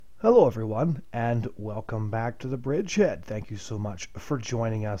Hello, everyone, and welcome back to the Bridgehead. Thank you so much for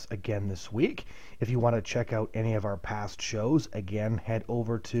joining us again this week. If you want to check out any of our past shows, again, head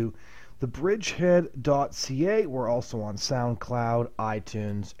over to thebridgehead.ca. We're also on SoundCloud,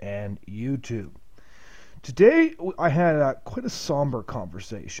 iTunes, and YouTube. Today, I had quite a somber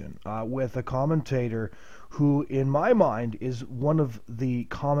conversation with a commentator who, in my mind, is one of the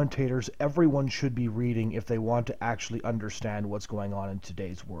commentators everyone should be reading if they want to actually understand what's going on in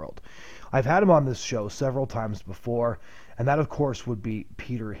today's world. I've had him on this show several times before, and that, of course, would be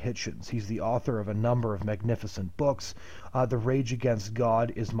Peter Hitchens. He's the author of a number of magnificent books. The Rage Against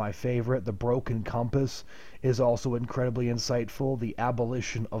God is my favorite. The Broken Compass is also incredibly insightful. The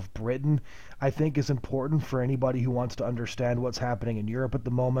Abolition of Britain, I think, is important for anybody who wants to understand what's happening in Europe at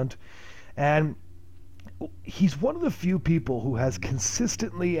the moment. And he's one of the few people who has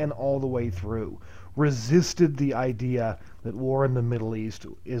consistently and all the way through resisted the idea that war in the Middle East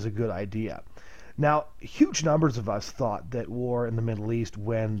is a good idea. Now, huge numbers of us thought that war in the Middle East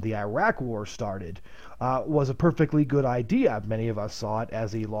when the Iraq War started was a perfectly good idea. Many of us saw it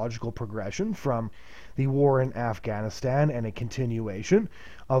as a logical progression from the war in Afghanistan and a continuation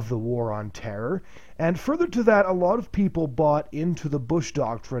of the war on terror. And further to that, a lot of people bought into the Bush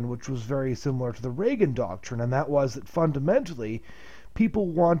doctrine, which was very similar to the Reagan doctrine, and that was that fundamentally people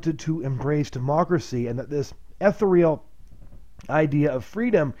wanted to embrace democracy and that this ethereal idea of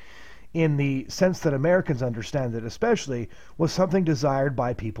freedom, in the sense that Americans understand it especially, was something desired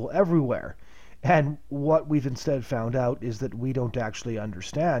by people everywhere. And what we've instead found out is that we don't actually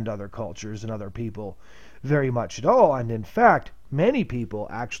understand other cultures and other people very much at all. And in fact, many people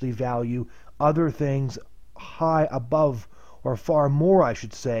actually value other things high above, or far more, I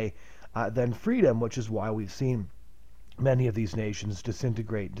should say, than freedom, which is why we've seen many of these nations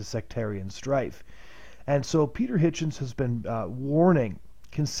disintegrate into sectarian strife. And so Peter Hitchens has been warning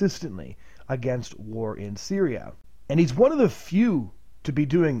consistently against war in Syria. And he's one of the few to be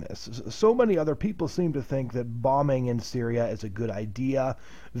doing this. So many other people seem to think that bombing in Syria is a good idea.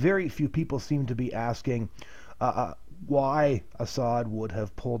 Very few people seem to be asking why Assad would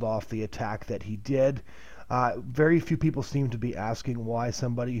have pulled off the attack that he did. Very few people seem to be asking why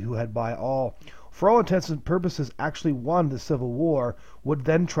somebody who had, for all intents and purposes, actually won the civil war would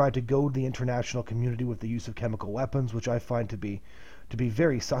then try to goad the international community with the use of chemical weapons, which I find to be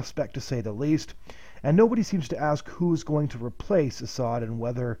very suspect, to say the least. And nobody seems to ask who is going to replace Assad and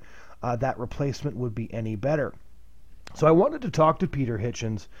whether that replacement would be any better. So I wanted to talk to Peter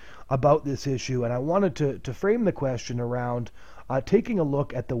Hitchens about this issue, and I wanted to frame the question around taking a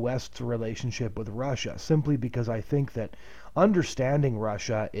look at the West's relationship with Russia, simply because I think that understanding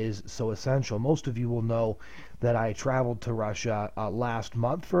Russia is so essential. Most of you will know that I traveled to Russia last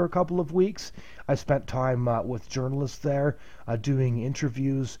month for a couple of weeks. I spent time with journalists there, doing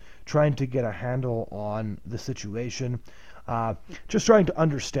interviews, trying to get a handle on the situation, just trying to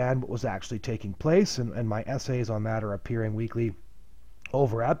understand what was actually taking place, and my essays on that are appearing weekly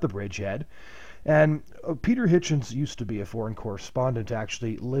over at the Bridgehead. And Peter Hitchens used to be a foreign correspondent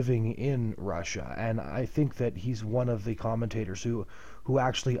actually living in Russia, and I think that he's one of the commentators who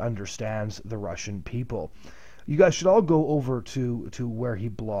actually understands the Russian people. You guys should all go over to where he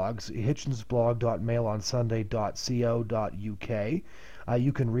blogs, hitchensblog.mailonsunday.co.uk.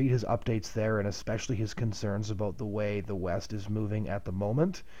 You can read his updates there, and especially his concerns about the way the West is moving at the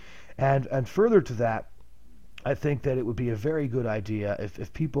moment. And further to that, I think that it would be a very good idea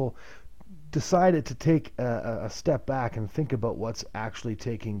if people decided to take a step back and think about what's actually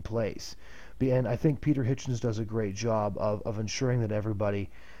taking place. And I think Peter Hitchens does a great job of ensuring that everybody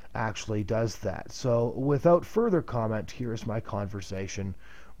actually does that. So without further comment, here's my conversation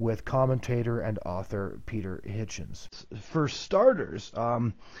with commentator and author Peter Hitchens. For starters,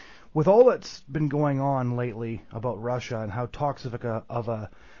 with all that's been going on lately about Russia and how toxic of a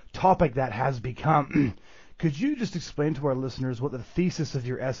topic that has become, could you just explain to our listeners what the thesis of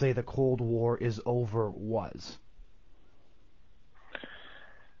your essay, The Cold War is Over, was?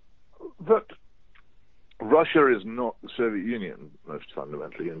 That Russia is not the Soviet Union, most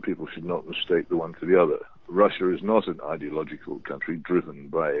fundamentally, and people should not mistake the one for the other. Russia is not an ideological country driven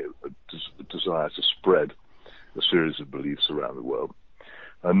by a desire to spread a series of beliefs around the world,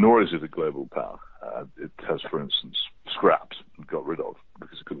 nor is it a global power. It has, for instance, scrapped and got rid of,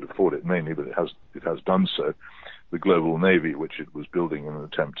 because it couldn't afford it, mainly, but it has done so, the global navy, which it was building in an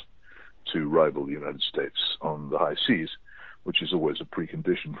attempt to rival the United States on the high seas, which is always a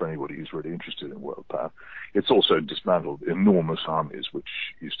precondition for anybody who's really interested in world power. It's also dismantled enormous armies which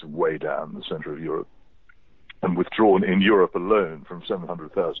used to weigh down the center of Europe and withdrawn in Europe alone from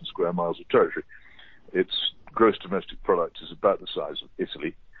 700,000 square miles of territory. Its gross domestic product is about the size of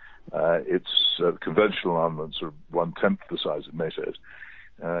Italy, Its conventional armaments are 1/10 the size of NATO's.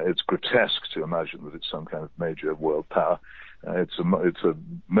 It's grotesque to imagine that it's some kind of major world power. It's a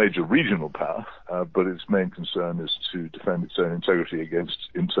major regional power, but its main concern is to defend its own integrity against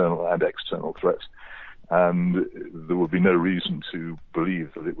internal and external threats. And there would be no reason to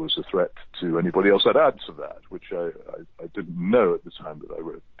believe that it was a threat to anybody else. I'd add to that, which I didn't know at the time that I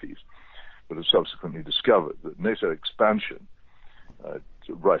wrote the piece, but have subsequently discovered that NATO expansion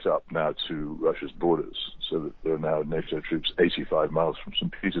right up now to Russia's borders, so that there are now NATO troops 85 miles from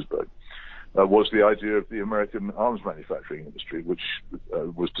St. Petersburg, was the idea of the American arms manufacturing industry, which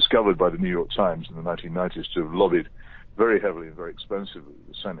was discovered by the New York Times in the 1990s to have lobbied very heavily and very expensively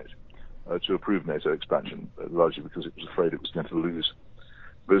the Senate to approve NATO expansion, largely because it was afraid it was going to lose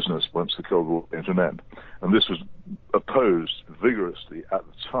business once the Cold War came to an end. And this was opposed vigorously at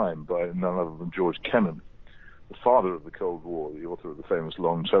the time by none other than George Kennan, the father of the Cold War, the author of the famous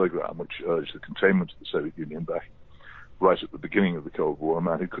Long Telegram, which urged the containment of the Soviet Union back right at the beginning of the Cold War, a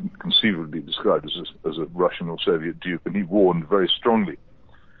man who couldn't conceivably be described as a Russian or Soviet dupe, and he warned very strongly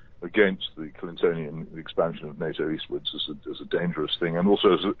against the Clintonian expansion of NATO eastwards as a dangerous thing, and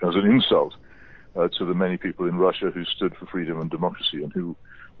also as an insult to the many people in Russia who stood for freedom and democracy and who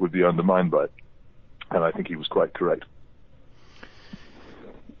would be undermined by it. And I think he was quite correct.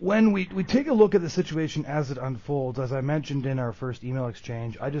 When we take a look at the situation as it unfolds, as I mentioned in our first email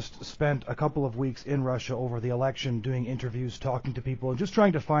exchange, I just spent a couple of weeks in Russia over the election doing interviews, talking to people, and just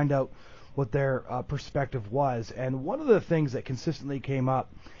trying to find out what their perspective was. And one of the things that consistently came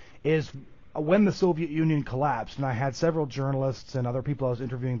up is when the Soviet Union collapsed, and I had several journalists and other people I was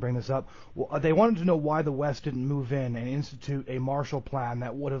interviewing bring this up, they wanted to know why the West didn't move in and institute a Marshall Plan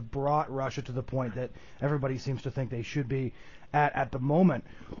that would have brought Russia to the point that everybody seems to think they should be at the moment.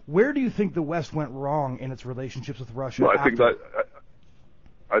 Where do you think the West went wrong in its relationships with Russia? Well, I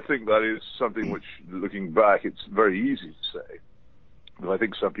think that is something which, looking back, it's very easy to say, but I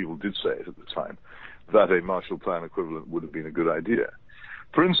think some people did say it at the time, that a Marshall Plan equivalent would have been a good idea.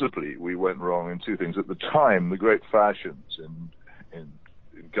 Principally, we went wrong in two things. At the time, the great fashions in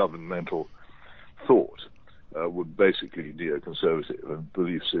governmental thought were basically neoconservative, and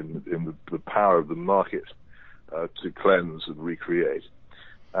beliefs in the power of the market to cleanse and recreate,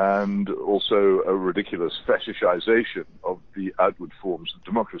 and also a ridiculous fetishization of the outward forms of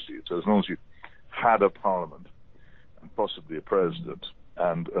democracy. So as long as you had a parliament and possibly a president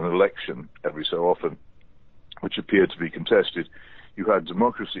and an election every so often, which appeared to be contested, you had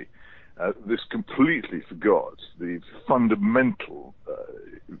democracy. This completely forgot the fundamental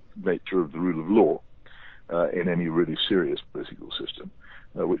nature of the rule of law in any really serious political system,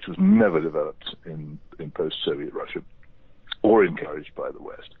 which was never developed in post-Soviet Russia or encouraged by the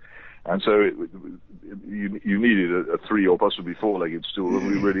West. And so you needed a three or possibly four-legged stool, and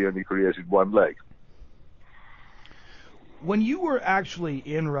we really only created one leg. When you were actually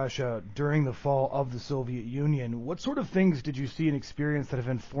in Russia during the fall of the Soviet Union, what sort of things did you see and experience that have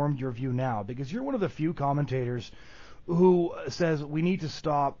informed your view now? Because you're one of the few commentators who says we need to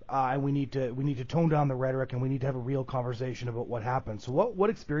stop and we need to tone down the rhetoric and we need to have a real conversation about what happened. So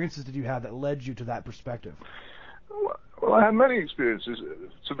what experiences did you have that led you to that perspective? Well, I had many experiences.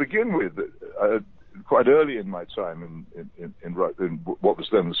 To begin with, quite early in my time in what was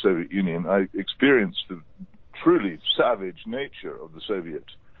then the Soviet Union, I experienced the truly savage nature of the Soviet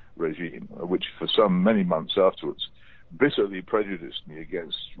regime, which for many months afterwards bitterly prejudiced me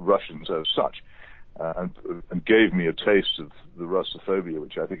against Russians as such, and gave me a taste of the Russophobia,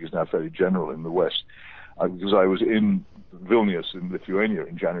 which I think is now fairly general in the West, because I was in Vilnius in Lithuania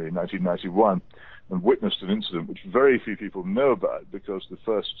in January 1991 and witnessed an incident which very few people know about, because the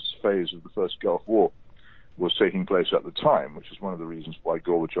first phase of the first Gulf War was taking place at the time, which is one of the reasons why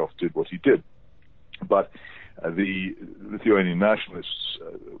Gorbachev did what he did. But the Lithuanian nationalists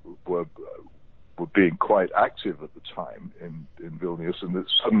were being quite active at the time in Vilnius, and that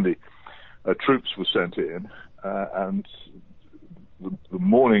suddenly troops were sent in, and the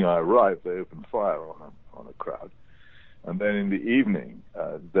morning I arrived, they opened fire on a crowd, and then in the evening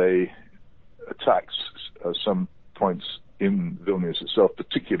they attacked some points in Vilnius itself,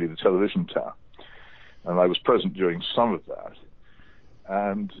 particularly the television tower, and I was present during some of that,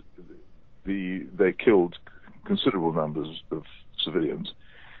 and they killed considerable numbers of civilians,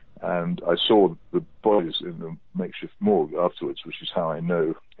 and I saw the bodies in the makeshift morgue afterwards, which is how I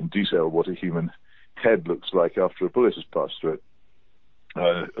know in detail what a human head looks like after a bullet has passed through it,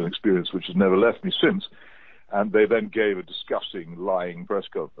 an experience which has never left me since. And they then gave a disgusting, lying press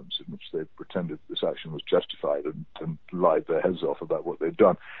conference in which they pretended this action was justified and lied their heads off about what they'd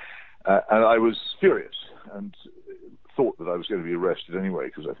done. And I was furious. And thought that I was going to be arrested anyway,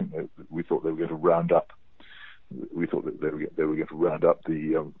 because I think we thought they were going to round up. We thought that they were going to round up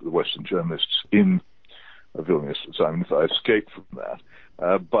the Western journalists in Vilnius at the time. So I escaped from that,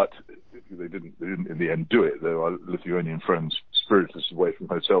 but they didn't in the end do it. Our Lithuanian friends spirited us away from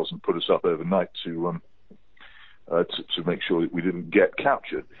hotels and put us up overnight to make sure that we didn't get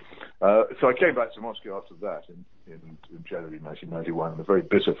captured. So I came back to Moscow after that in January 1991, a very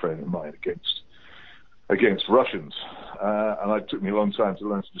bitter frame of mind against Russians, and it took me a long time to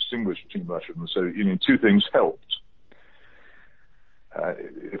learn to distinguish between Russia and the Soviet Union. Two things helped.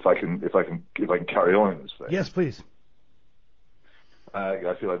 If I can carry on in this way. Yes, please.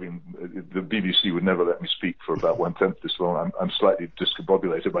 I feel the BBC would never let me speak for about 1/10 this long. I'm slightly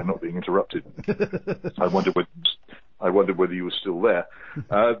discombobulated by not being interrupted. I wondered whether you were still there.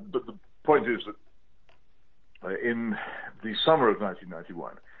 But the point is that in the summer of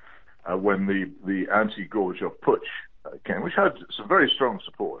 1991, when the anti-Gorbachev putsch came, which had some very strong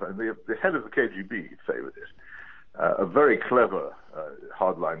support, and the head of the KGB favored it. A very clever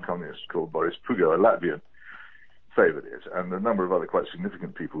hardline communist called Boris Pugo, a Latvian, favored it, and a number of other quite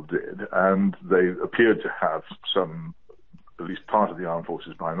significant people did, and they appeared to have at least part of the armed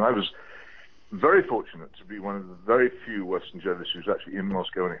forces behind them. I was very fortunate to be one of the very few Western journalists who was actually in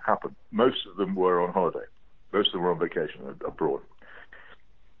Moscow when it happened. Most of them were on holiday. Most of them were on vacation abroad.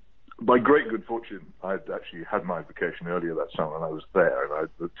 By great good fortune, I'd actually had my vacation earlier that summer, and I was there, and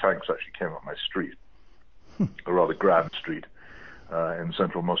the tanks actually came up my street, a rather grand street in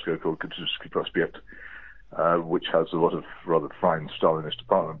central Moscow called Kutuzovsky Prospekt, which has a lot of rather fine Stalinist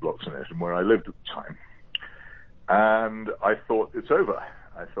apartment blocks in it, and where I lived at the time. And I thought, it's over.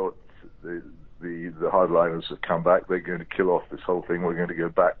 I thought the hardliners have come back. They're going to kill off this whole thing. We're going to go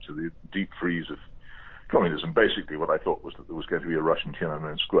back to the deep freeze of communism. Basically, what I thought was that there was going to be a Russian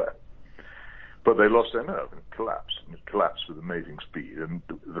Tiananmen Square. But they lost their nerve and it collapsed. And it collapsed with amazing speed. And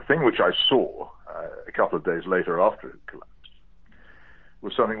the thing which I saw a couple of days later after it collapsed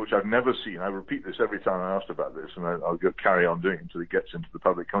was something which I've never seen. I repeat this every time I asked about this, and I'll carry on doing it until it gets into the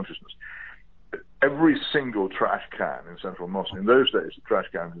public consciousness. Every single trash can in central Moscow, in those days, the trash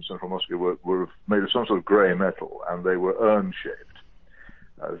cans in central Moscow were made of some sort of grey metal, and they were urn-shaped.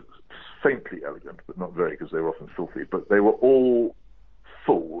 Faintly elegant, but not very, because they were often filthy. But they were all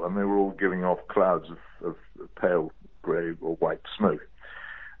full, and they were all giving off clouds of pale grey or white smoke.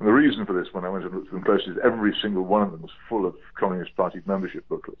 And the reason for this, when I went and looked at them closely, is every single one of them was full of Communist Party membership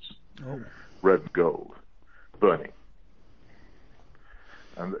booklets, red and gold, burning.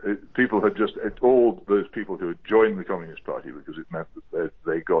 And people had all those people who had joined the Communist Party because it meant that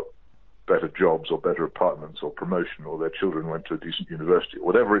they got better jobs or better apartments or promotion, or their children went to a decent university, or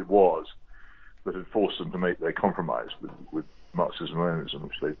whatever it was that had forced them to make their compromise with Marxism-Leninism,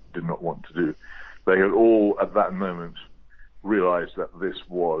 which they did not want to do. They had all, at that moment, realized that this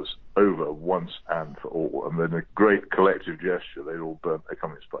was over once and for all, and then a great collective gesture, they'd all burnt their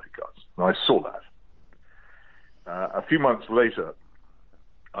Communist Party cards. And I saw that. A few months later,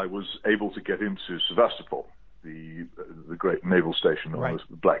 I was able to get into Sevastopol, the great naval station on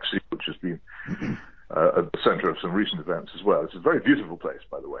the Black Sea, which has been at the center of some recent events as well. It's a very beautiful place,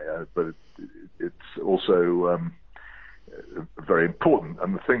 by the way, but it's also very important.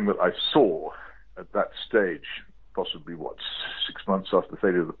 And the thing that I saw at that stage, possibly 6 months after the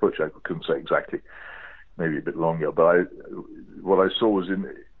failure of the putsch, I couldn't say exactly, maybe a bit longer, but what I saw was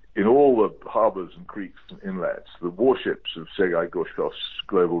in all the harbors and creeks and inlets, the warships of Sergei Gorshkov's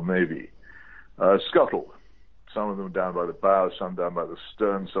global navy scuttled. Some of them down by the bow, some down by the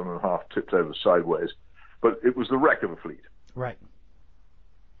stern, some of them half tipped over sideways. But it was the wreck of a fleet. Right.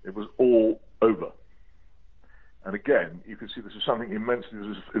 It was all over. And again, you can see this is something immensely,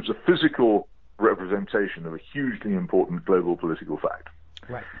 it was a physical representation of a hugely important global political fact.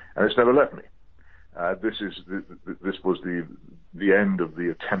 Right. And it's never left me. This was the end of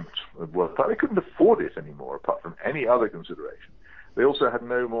the attempt. Well, they couldn't afford it anymore, apart from any other consideration. They also had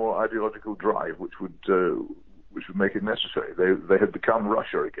no more ideological drive, which would make it necessary. They had become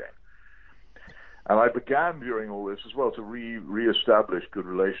Russia again. And I began during all this as well to re-establish good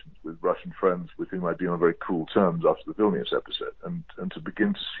relations with Russian friends with whom I'd been on very cool terms after the Vilnius episode, and to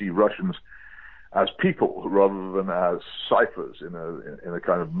begin to see Russians as people rather than as ciphers in a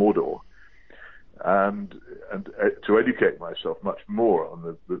kind of Mordor, and to educate myself much more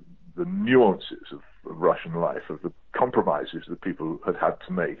on the nuances of Russian life, of the compromises that people had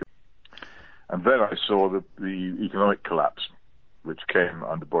to make. And then I saw the economic collapse, which came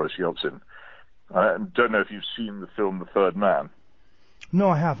under Boris Yeltsin. I don't know if you've seen the film The Third Man. No,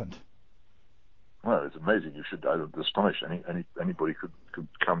 I haven't. Well, it's amazing. I'm astonished. Anybody could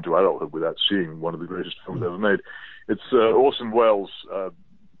come to adulthood without seeing one of the greatest films ever made. It's Orson Welles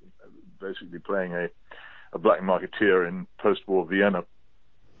basically playing a black marketeer in post-war Vienna.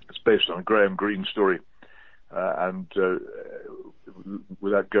 It's based on a Graham Greene story, and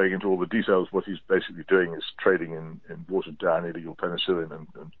without going into all the details, what he's basically doing is trading in watered-down illegal penicillin and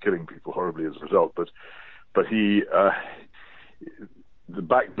killing people horribly as a result. But he the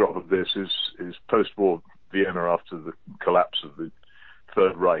backdrop of this is post-war Vienna after the collapse of the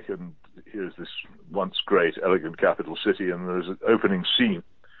Third Reich, and here's this once great, elegant capital city, and there's an opening scene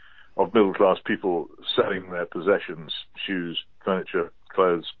of middle-class people selling their possessions, shoes, furniture,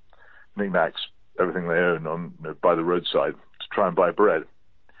 clothes, knickknacks, everything they own by the roadside to try and buy bread.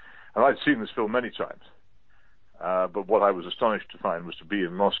 And I'd seen this film many times, but what I was astonished to find was to be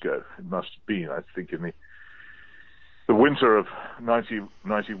in Moscow. It must have been, I think, in the winter of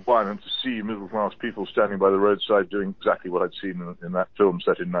 1991, and to see middle-class people standing by the roadside doing exactly what I'd seen in that film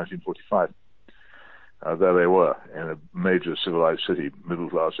set in 1945. There they were, in a major civilized city,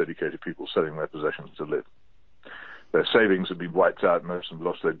 middle-class, educated people selling their possessions to live. Their savings had been wiped out, most of them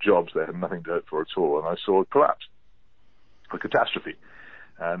lost their jobs, they had nothing to hope for at all, and I saw it collapse, a catastrophe.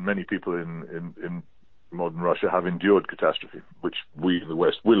 And many people in modern Russia have endured catastrophe, which we in the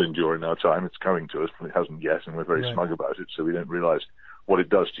West will endure in our time. It's coming to us, but it hasn't yet, and we're very smug about it, so we don't realize what it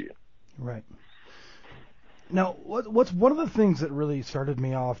does to you. Right. Now, what's one of the things that really started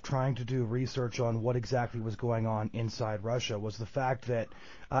me off trying to do research on what exactly was going on inside Russia was the fact that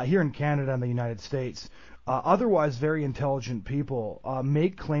here in Canada and the United States, otherwise very intelligent people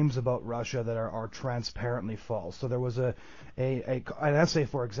make claims about Russia that are transparently false. So there was an essay,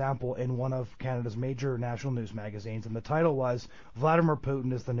 for example, in one of Canada's major national news magazines, and the title was "Vladimir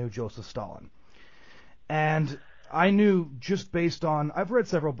Putin is the New Joseph Stalin." And I knew just based on, I've read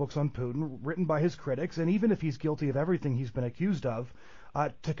several books on Putin written by his critics, and even if he's guilty of everything he's been accused of,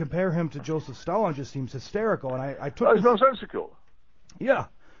 to compare him to Joseph Stalin just seems hysterical. And I took it's nonsensical. Yeah.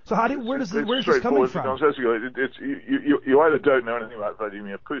 So where's this coming from? It's nonsensical. You either don't know anything about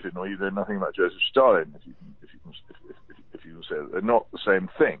Vladimir Putin, or you know nothing about Joseph Stalin. If you can say that. They're not the same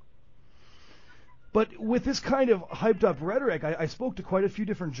thing. But with this kind of hyped up rhetoric, I spoke to quite a few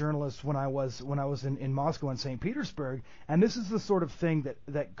different journalists when I was in Moscow and St. Petersburg, and this is the sort of thing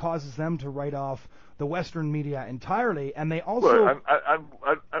that causes them to write off the Western media entirely, and they also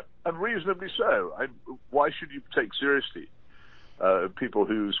and reasonably so. Why should you take seriously people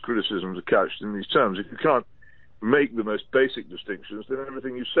whose criticisms are couched in these terms? If you can't make the most basic distinctions, then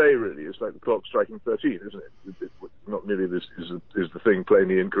everything you say really is like the clock striking 13, isn't it? Not merely this is the thing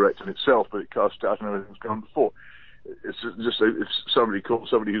plainly incorrect in itself, but it casts out on everything that's gone before. It's just if somebody calls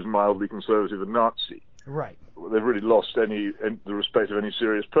somebody who's mildly conservative a Nazi, right? They've really lost the respect of any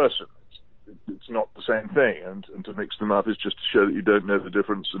serious person. It's not the same thing, and to mix them up is just to show that you don't know the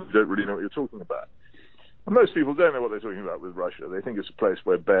difference and you don't really know what you're talking about. And most people don't know what they're talking about with Russia. They think it's a place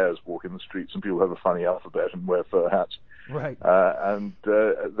where bears walk in the streets and people have a funny alphabet and wear fur hats. Right. And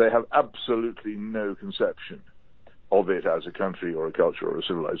they have absolutely no conception of it as a country or a culture or a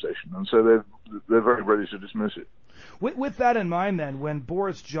civilization. And so they're very ready to dismiss it. With that in mind, then, when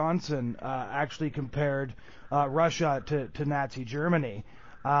Boris Johnson actually compared Russia to Nazi Germany,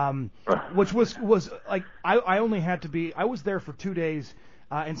 which was like, I only had to be, I was there for 2 days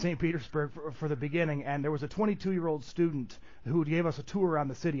in St. Petersburg for the beginning, and there was a 22-year-old student who gave us a tour around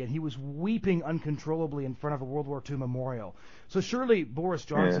the city, and he was weeping uncontrollably in front of a World War II memorial. So surely Boris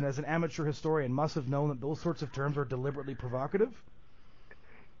Johnson, as an amateur historian, must have known that those sorts of terms are deliberately provocative?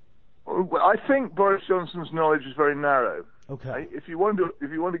 Well, I think Boris Johnson's knowledge is very narrow. Okay. If you want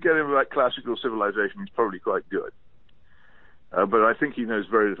to get him about classical civilization, he's probably quite good. But I think he knows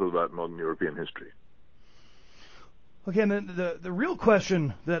very little about modern European history. Okay, and the real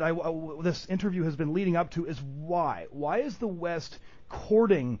question that this interview has been leading up to is why? Why is the West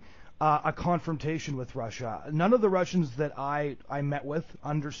courting a confrontation with Russia? None of the Russians that I met with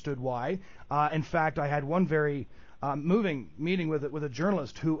understood why. In fact, I had one very moving meeting with a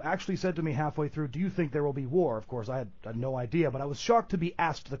journalist who actually said to me halfway through, "Do you think there will be war?" Of course, I had no idea, but I was shocked to be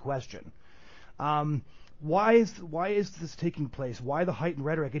asked the question. Why is this taking place? Why the heightened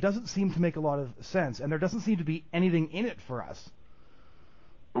rhetoric? It doesn't seem to make a lot of sense, and there doesn't seem to be anything in it for us.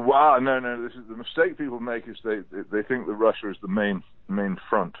 Wow, no. This is the mistake people make is they think that Russia is the main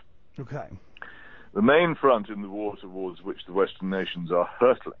front. Okay. The main front in the war towards which the Western nations are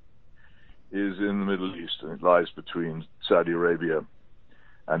hurtling is in the Middle East, and it lies between Saudi Arabia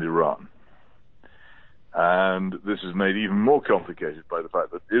and Iran. And this is made even more complicated by the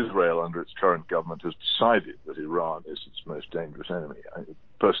fact that Israel, under its current government, has decided that Iran is its most dangerous enemy.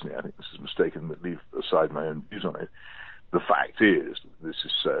 Personally, I think this is mistaken, but leave aside my own views on it. The fact is that this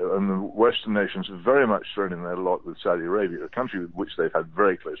is so, and the Western nations have very much thrown in their lot with Saudi Arabia, a country with which they've had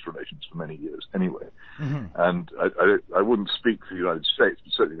very close relations for many years anyway. Mm-hmm. And I wouldn't speak for the United States,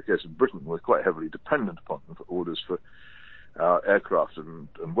 but certainly in the case of Britain, we're quite heavily dependent upon them for orders for aircraft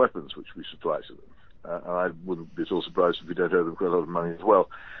and weapons which we supply to them. And I wouldn't be at all surprised if we don't owe them quite a lot of money as well.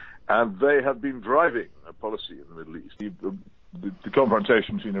 And they have been driving a policy in the Middle East. The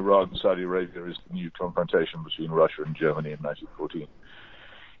confrontation between Iran and Saudi Arabia is the new confrontation between Russia and Germany in 1914,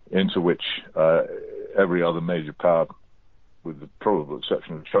 into which every other major power, with the probable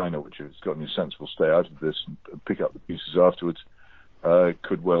exception of China, which has got any sense will stay out of this and pick up the pieces afterwards,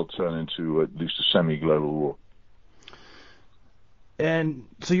 could well turn into at least a semi-global war. And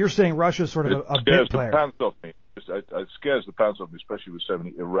so you're saying Russia's sort of a big player. It scares the pants off me, especially with so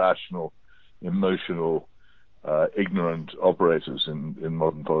many irrational, emotional, ignorant operators in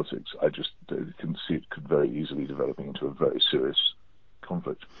modern politics. I just can see it could very easily developing into a very serious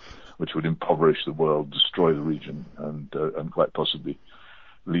conflict, which would impoverish the world, destroy the region, and quite possibly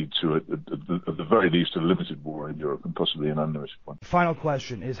lead to, at the very least, a limited war in Europe and possibly an unlimited one. Final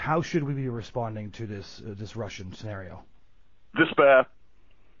question is, how should we be responding to this Russian scenario? Despair.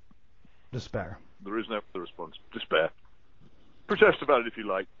 Despair. There is no other response. Despair. Protest about it if you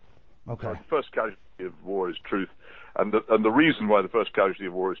like. Okay. The first casualty of war is truth, and the reason why the first casualty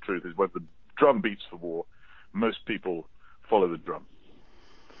of war is truth is when the drum beats for war, most people follow the drum.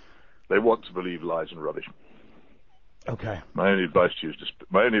 They want to believe lies and rubbish. Okay. My only advice to you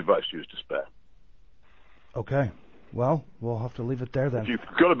is despair. Okay. Well, we'll have to leave it there then. If you've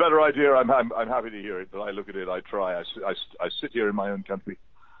got a better idea, I'm happy to hear it. But I look at it, I try. I sit here in my own country.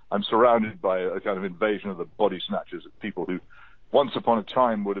 I'm surrounded by a kind of invasion of the body snatchers of people who, once upon a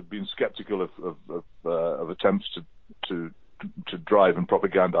time, would have been skeptical of attempts to drive and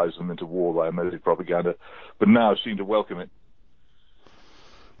propagandize them into war by military propaganda, but now seem to welcome it.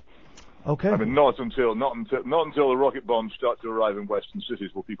 Okay. I mean, not until the rocket bombs start to arrive in Western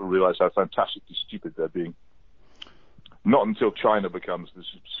cities will people realize how fantastically stupid they're being. Not until China becomes the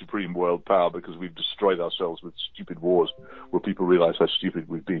supreme world power, because we've destroyed ourselves with stupid wars, will people realize how stupid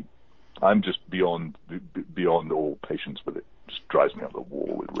we've been. I'm just beyond all patience with it. It just drives me up the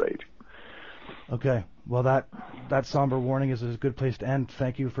wall with rage. Okay. Well, that somber warning is a good place to end.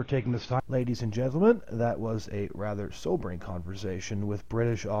 Thank you for taking this time. Ladies and gentlemen, that was a rather sobering conversation with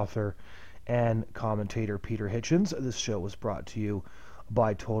British author and commentator Peter Hitchens. This show was brought to you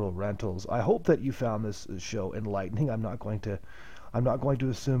by Total Rentals. I hope that you found this show enlightening. I'm not going to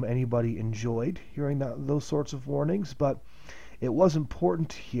assume anybody enjoyed hearing those sorts of warnings, but it was important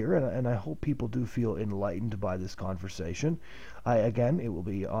to hear, and I hope people do feel enlightened by this conversation. Again, it will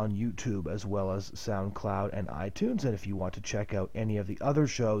be on YouTube as well as SoundCloud and iTunes, and if you want to check out any of the other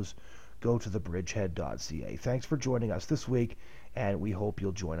shows, go to thebridgehead.ca. Thanks for joining us this week, and we hope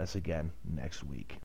you'll join us again next week.